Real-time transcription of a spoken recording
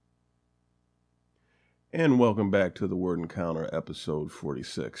And welcome back to the Word Encounter, episode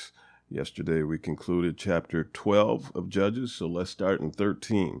 46. Yesterday we concluded chapter 12 of Judges, so let's start in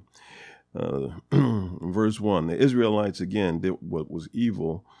 13. Verse 1, the Israelites again did what was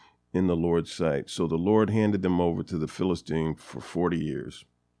evil in the Lord's sight. So the Lord handed them over to the Philistines for 40 years.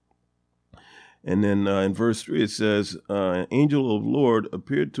 And then in verse 3 it says, an angel of the Lord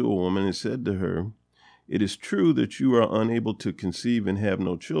appeared to a woman and said to her, "It is true that you are unable to conceive and have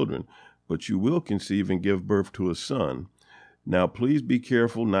no children, but you will conceive and give birth to a son. Now please be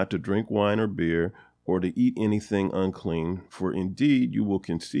careful not to drink wine or beer, or to eat anything unclean, for indeed you will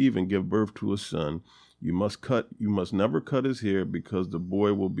conceive and give birth to a son. You must never cut his hair, because the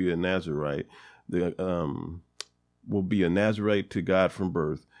boy will be a Nazarite, will be a Nazarite to God from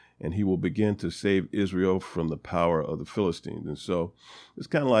birth, and he will begin to save Israel from the power of the Philistines." And so it's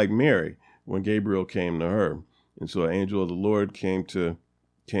kind of like Mary when Gabriel came to her. And so an angel of the Lord came to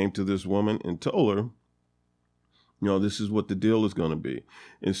this woman and told her, this is what the deal is going to be.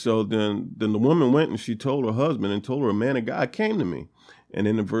 And so then the woman went and she told her husband and told her, "A man of God came to me." And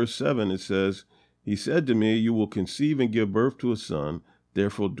then in verse 7, it says, "He said to me, you will conceive and give birth to a son.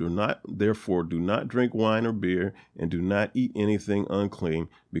 Therefore do not drink wine or beer, and do not eat anything unclean,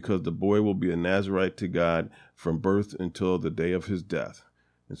 because the boy will be a Nazarite to God from birth until the day of his death."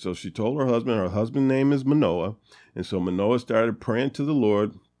 And so she told her husband's name is Manoah. And so Manoah started praying to the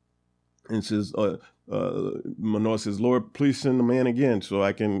Lord and says, Manoah says, "Lord, please send the man again so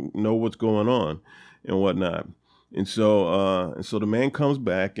I can know what's going on and whatnot." And so the man comes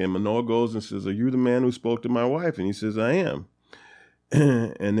back, and Manoah goes and says, "Are you the man who spoke to my wife?" And he says, "I am."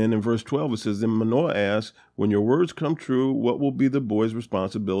 And then in verse 12, it says, then Manoah asked, "When your words come true, what will be the boy's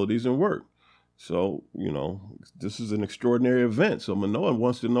responsibilities and work?" So, this is an extraordinary event. So Manoah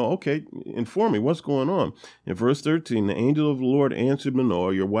wants to know, okay, inform me, what's going on? In verse 13, the angel of the Lord answered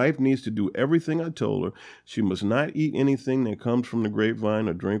Manoah, "Your wife needs to do everything I told her. She must not eat anything that comes from the grapevine,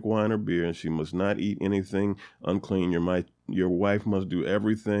 or drink wine or beer, and she must not eat anything unclean. Your wife must do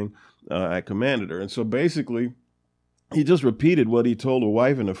everything I commanded her." And so basically, he just repeated what he told her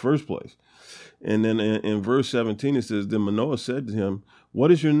wife in the first place. And then in verse 17, it says, then Manoah said to him,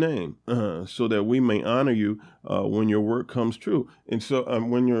 "What is your name? So that we may honor you when your work comes true." And so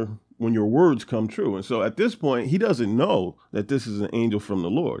when your words come true. And so at this point, he doesn't know that this is an angel from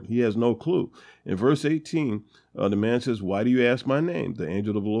the Lord. He has no clue. In verse 18, the man says, "Why do you ask my name?" The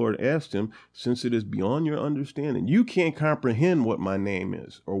angel of the Lord asked him, "Since it is beyond your understanding, you can't comprehend what my name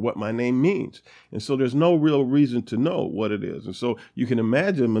is or what my name means. And so there's no real reason to know what it is." And so you can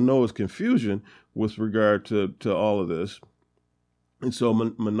imagine Manoah's confusion with regard to all of this. And so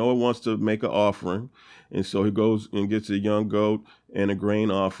Manoah wants to make an offering. And so he goes and gets a young goat and a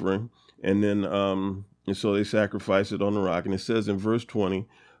grain offering. And then, and so they sacrifice it on the rock. And it says in verse 20,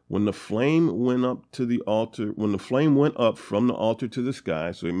 when the flame went up from the altar to the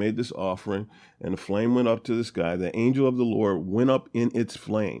sky, so he made this offering, and the flame went up to the sky, the angel of the Lord went up in its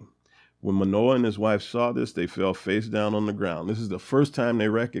flame. When Manoah and his wife saw this, they fell face down on the ground. This is the first time they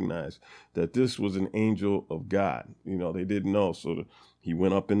recognized that this was an angel of God. They didn't know. So he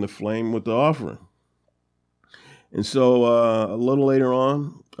went up in the flame with the offering. And so a little later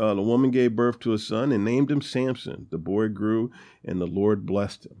on, the woman gave birth to a son and named him Samson. The boy grew, and the Lord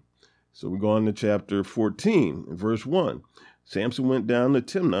blessed him. So we go on to chapter 14, verse 1. Samson went down to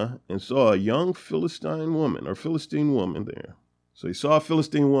Timnite and saw a young Philistine woman there. So he saw a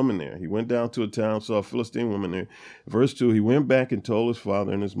Philistine woman there. He went down to a town, saw a Philistine woman there. Verse 2, he went back and told his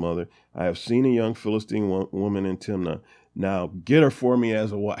father and his mother, "I have seen a young Philistine woman in Timnite. Now get her for me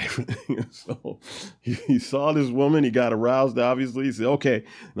as a wife." So he saw this woman. He got aroused, obviously. He said, "Okay,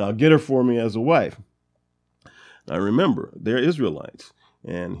 now get her for me as a wife." Now remember, they're Israelites.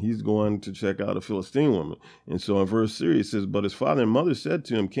 And he's going to check out a Philistine woman. And so in verse 3, it says, but his father and mother said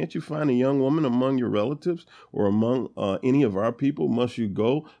to him, "Can't you find a young woman among your relatives or among any of our people? Must you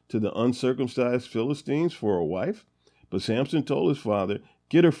go to the uncircumcised Philistines for a wife?" But Samson told his father,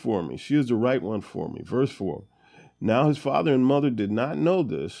 "Get her for me. She is the right one for me." Verse 4, now his father and mother did not know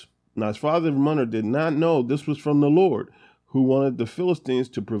this. Now his father and mother did not know this was from the Lord, who wanted the Philistines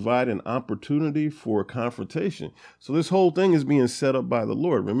to provide an opportunity for a confrontation. So this whole thing is being set up by the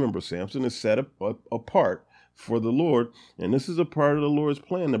Lord. Remember, Samson is set apart for the Lord, and this is a part of the Lord's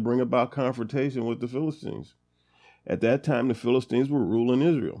plan to bring about confrontation with the Philistines. At that time, the Philistines were ruling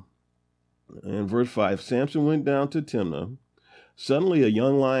Israel. In verse 5, Samson went down to Timnite. Suddenly a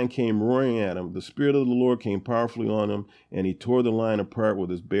young lion came roaring at him. The Spirit of the Lord came powerfully on him, and he tore the lion apart with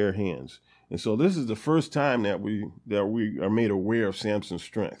his bare hands. And so this is the first time that we are made aware of Samson's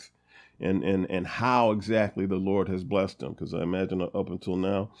strength. and how exactly the Lord has blessed him. Because I imagine up until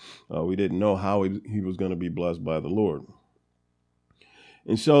now, we didn't know how he was going to be blessed by the Lord.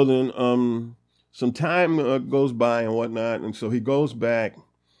 And so then some time goes by and whatnot. And so he goes back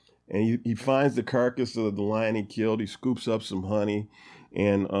and he finds the carcass of the lion he killed. He scoops up some honey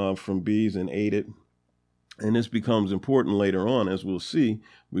and from bees and ate it. And this becomes important later on, as we'll see.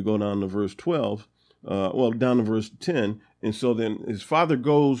 We go down to verse 12, down to verse 10. And so then his father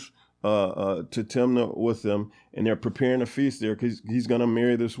goes to Timnite with them, and they're preparing a feast there because he's going to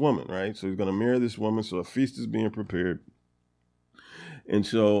marry this woman, right? So he's going to marry this woman. So a feast is being prepared. And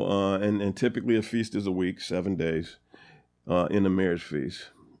so, and typically a feast is a week, 7 days in the marriage feast.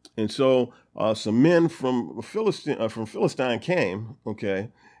 And so some men from Philistine came, okay,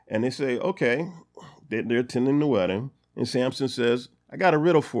 and they say, okay, they're attending the wedding. And Samson says, I got a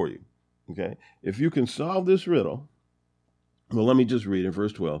riddle for you, okay? If you can solve this riddle, well, let me just read it,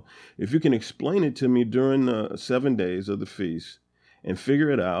 verse 12. If you can explain it to me during the 7 days of the feast and figure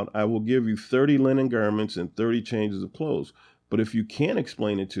it out, I will give you 30 linen garments and 30 changes of clothes. But if you can't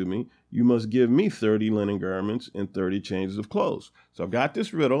explain it to me, you must give me 30 linen garments and 30 changes of clothes. So I've got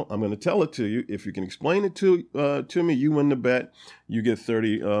this riddle. I'm going to tell it to you. If you can explain it to me, you win the bet. You get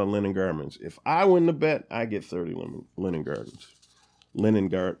 30 linen garments. If I win the bet, I get 30 linen garments.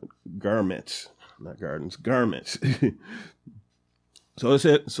 Garments, not gardens, garments. So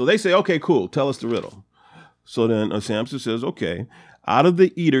they say, okay, cool. Tell us the riddle. So then Samson says, okay, out of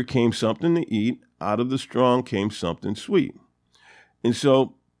the eater came something to eat. Out of the strong came something sweet. And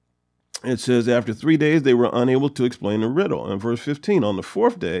so it says, after 3 days, they were unable to explain the riddle. And verse 15, on the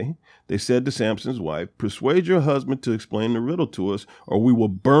 4th day, they said to Samson's wife, persuade your husband to explain the riddle to us, or we will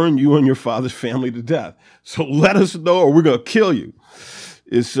burn you and your father's family to death. So let us know, or we're going to kill you.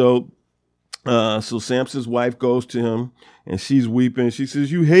 And so Samson's wife goes to him, and she's weeping. She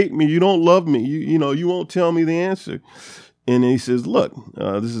says, you hate me. You don't love me. You won't tell me the answer. And he says, look,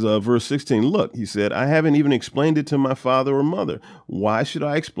 this is verse 16. Look, he said, I haven't even explained it to my father or mother. Why should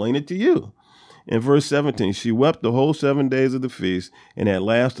I explain it to you? In verse 17, she wept the whole 7 days of the feast. And at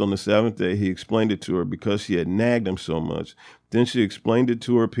last on the 7th day, he explained it to her because she had nagged him so much. Then she explained it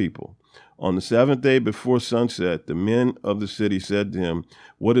to her people. On the 7th day before sunset, the men of the city said to him,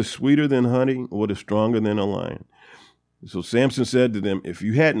 what is sweeter than honey? What is stronger than a lion? So Samson said to them, if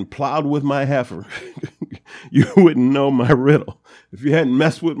you hadn't plowed with my heifer, you wouldn't know my riddle. If you hadn't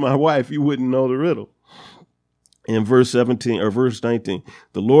messed with my wife, you wouldn't know the riddle. In verse 19,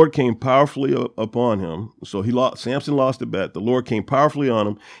 the Lord came powerfully upon him. So Samson lost the bet. The Lord came powerfully on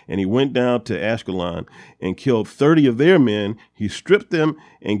him, and he went down to Ashkelon and killed 30 of their men. He stripped them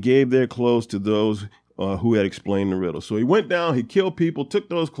and gave their clothes to those who had explained the riddle. So he went down, he killed people, took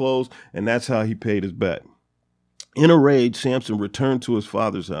those clothes, and that's how he paid his bet. In a rage, Samson returned to his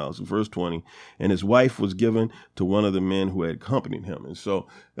father's house, verse 20, and his wife was given to one of the men who had accompanied him. And so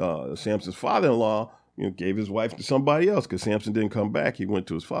Samson's father-in-law gave his wife to somebody else because Samson didn't come back. He went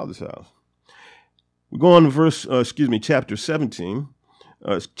to his father's house. We go on to chapter 15,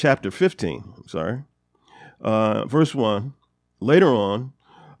 verse 1. Later on,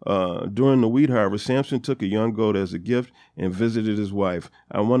 during the wheat harvest, Samson took a young goat as a gift and visited his wife.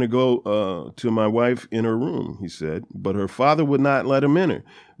 I want to go to my wife in her room, he said, but her father would not let him enter.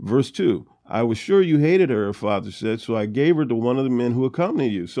 Verse 2, I was sure you hated her father said, so I gave her to one of the men who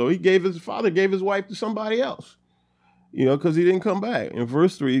accompanied you. So his father gave his wife to somebody else, because he didn't come back. In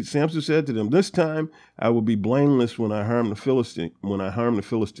verse 3, Samson said to them, this time I will be blameless when I harm the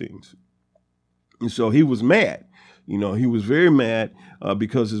Philistines. And so he was mad. He was very mad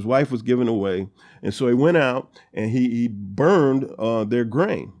because his wife was given away. And so he went out and he burned their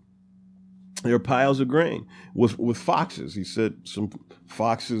grain, their piles of grain with foxes. He set some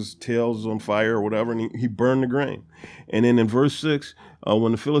foxes' tails on fire or whatever, and he burned the grain. And then in verse 6,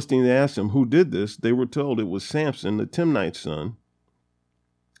 when the Philistines asked him who did this, they were told it was Samson, the Timnite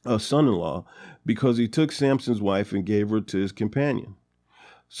son-in-law, because he took Samson's wife and gave her to his companion.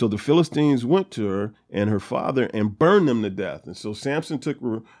 So the Philistines went to her and her father and burned them to death. And so Samson took,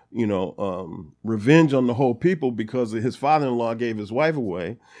 revenge on the whole people because his father-in-law gave his wife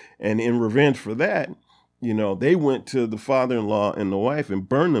away. And in revenge for that, they went to the father-in-law and the wife and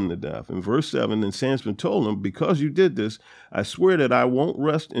burned them to death. In verse 7, then Samson told them, because you did this, I swear that I won't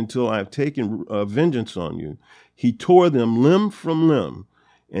rest until I have taken vengeance on you. He tore them limb from limb,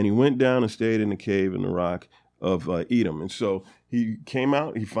 and he went down and stayed in the cave in the rock of Edom. And so he came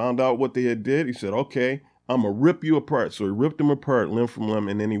out, he found out what they had did. He said, okay, I'm going to rip you apart. So he ripped them apart limb from limb,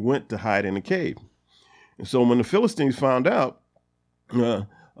 and then he went to hide in a cave. And so when the Philistines found out,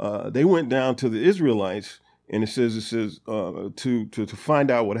 they went down to the Israelites And it says to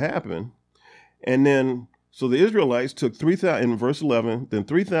find out what happened. And then, so the Israelites took 3,000, in verse 11, then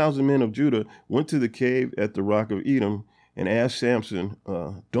 3,000 men of Judah went to the cave at the rock of Edom and asked Samson,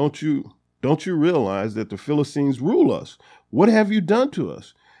 don't you realize that the Philistines rule us? What have you done to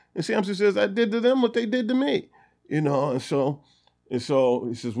us? And Samson says, I did to them what they did to me. And so he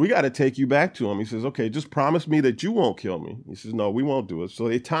says, we got to take you back to him. He says, okay, just promise me that you won't kill me. He says, no, we won't do it. So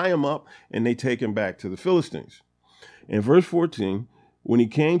they tie him up and they take him back to the Philistines. In verse 14, when he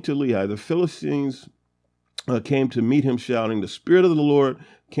came to Lehi, the Philistines came to meet him shouting, the Spirit of the Lord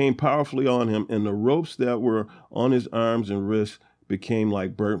came powerfully on him, and the ropes that were on his arms and wrists became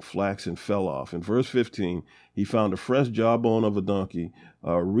like burnt flax and fell off. In verse 15, he found a fresh jawbone of a donkey,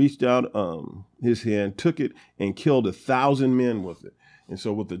 reached out his hand, took it, and killed 1,000 men with it. And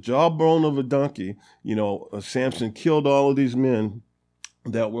so with the jawbone of a donkey, Samson killed all of these men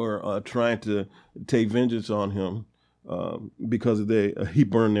that were trying to take vengeance on him because he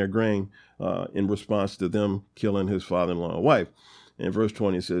burned their grain in response to them killing his father-in-law and wife. And verse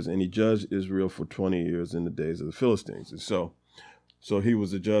 20 says, and he judged Israel for 20 years in the days of the Philistines. And so he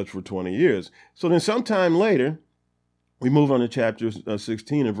was a judge for 20 years. So then sometime later, we move on to chapter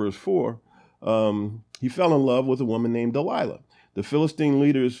 16 and verse 4. He fell in love with a woman named Delilah. The Philistine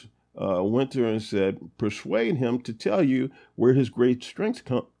leaders went to her and said, persuade him to tell you where his great strength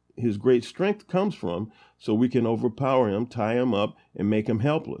comes from, so we can overpower him, tie him up, and make him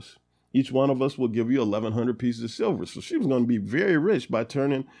helpless. Each one of us will give you 1,100 pieces of silver. So she was going to be very rich by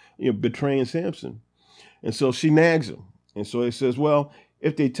betraying Samson. And so she nags him. And so he says, well,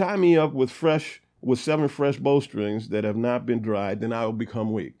 if they tie me up with 7 fresh bowstrings that have not been dried, then I will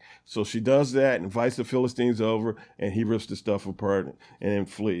become weak. So she does that, invites the Philistines over, and he rips the stuff apart and then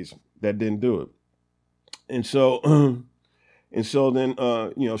flees. That didn't do it. And so then,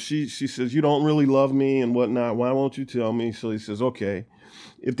 she says, you don't really love me and whatnot. Why won't you tell me? So he says, okay,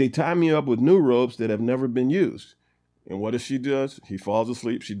 if they tie me up with new ropes that have never been used. And what does she do? He falls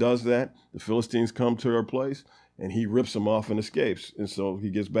asleep. She does that. The Philistines come to her place, and he rips them off and escapes. And so he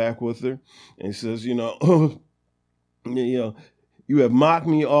gets back with her, and he says, you have mocked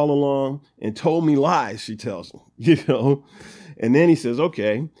me all along and told me lies, she tells him, And then he says,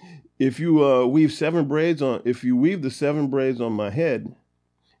 okay, if you weave the 7 braids on my head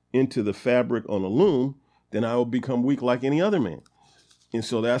into the fabric on a loom, then I will become weak like any other man. And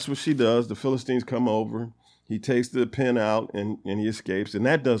so that's what she does. The Philistines come over. He takes the pin out and he escapes, and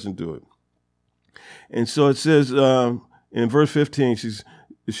that doesn't do it. And so it says in verse 15,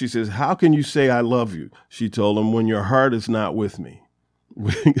 she says, how can you say I love you? She told him, when your heart is not with me.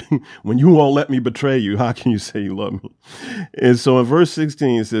 When you won't let me betray you, how can you say you love me? And so in verse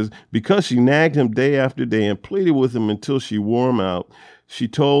 16, it says, because she nagged him day after day and pleaded with him until she wore him out, he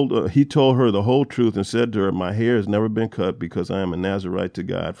told her the whole truth and said to her, my hair has never been cut because I am a Nazarite to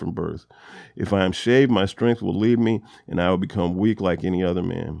God from birth. If I am shaved, my strength will leave me and I will become weak like any other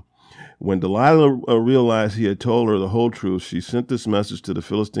man. When Delilah realized he had told her the whole truth, she sent this message to the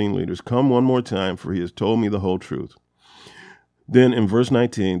Philistine leaders, come one more time, for he has told me the whole truth. Then in verse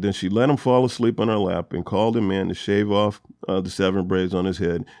 19, then she let him fall asleep on her lap and called him in to shave off the 7 braids on his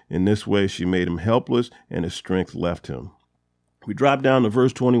head. In this way, she made him helpless and his strength left him. We drop down to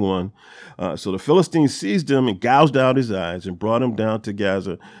verse 21. So the Philistines seized him and gouged out his eyes and brought him down to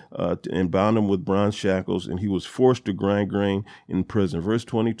Gaza and bound him with bronze shackles, and he was forced to grind grain in prison. Verse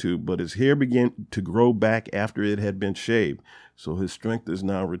 22, but his hair began to grow back after it had been shaved, so his strength is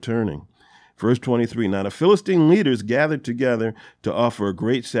now returning. Verse 23, now the Philistine leaders gathered together to offer a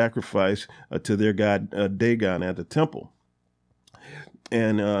great sacrifice to their god Dagon at the temple.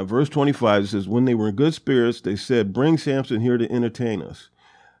 And verse 25 says, when they were in good spirits, they said, bring Samson here to entertain us.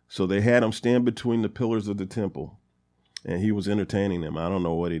 So they had him stand between the pillars of the temple, and he was entertaining them. I don't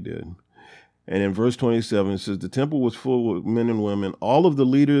know what he did. And in verse 27, it says, the temple was full of men and women. All of the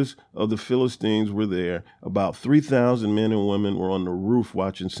leaders of the Philistines were there. About 3,000 men and women were on the roof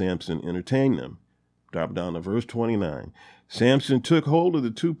watching Samson entertain them. Drop down to verse 29. Samson took hold of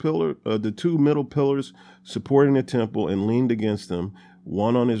the two middle pillars supporting the temple and leaned against them,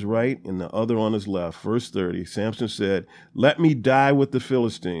 one on his right and the other on his left. Verse 30, Samson said, let me die with the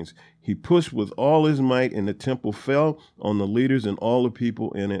Philistines. He pushed with all his might, and the temple fell on the leaders and all the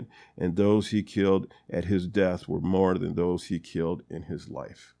people in it, and those he killed at his death were more than those he killed in his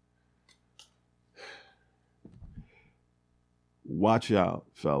life. Watch out,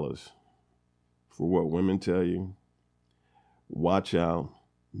 fellas, for what women tell you. Watch out.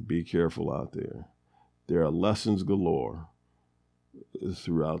 Be careful out there. There are lessons galore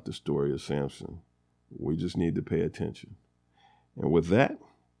throughout the story of Samson. We just need to pay attention. And with that,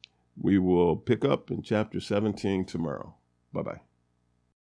 We will pick up in chapter 17 tomorrow. Bye-bye.